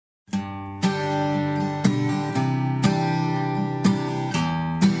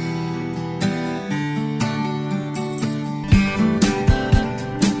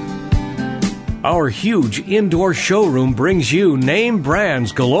Our huge indoor showroom brings you name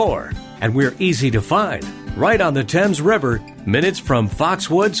brands galore, and we're easy to find, right on the Thames River, minutes from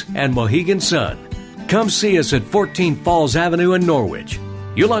Foxwoods and Mohegan Sun. Come see us at 14 Falls Avenue in Norwich.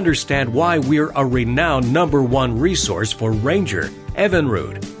 You'll understand why we're a renowned #1 resource for Ranger,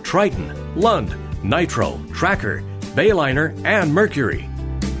 Evinrude, Triton, Lund, Nitro, Tracker, Bayliner, and Mercury.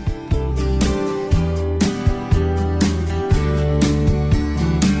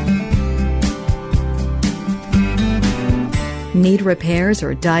 Need repairs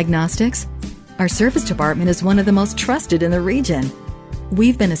or diagnostics? Our service department is one of the most trusted in the region.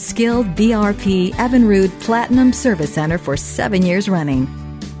 We've been a skilled VRP Evinrude Platinum Service Center for 7 years running.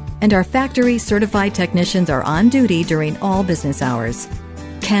 And our factory certified technicians are on duty during all business hours.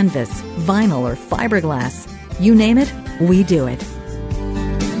 Canvas, vinyl, or fiberglass, you name it, we do it.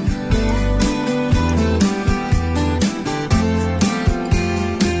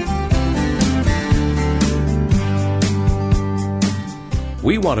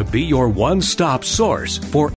 We want to be your one-stop source for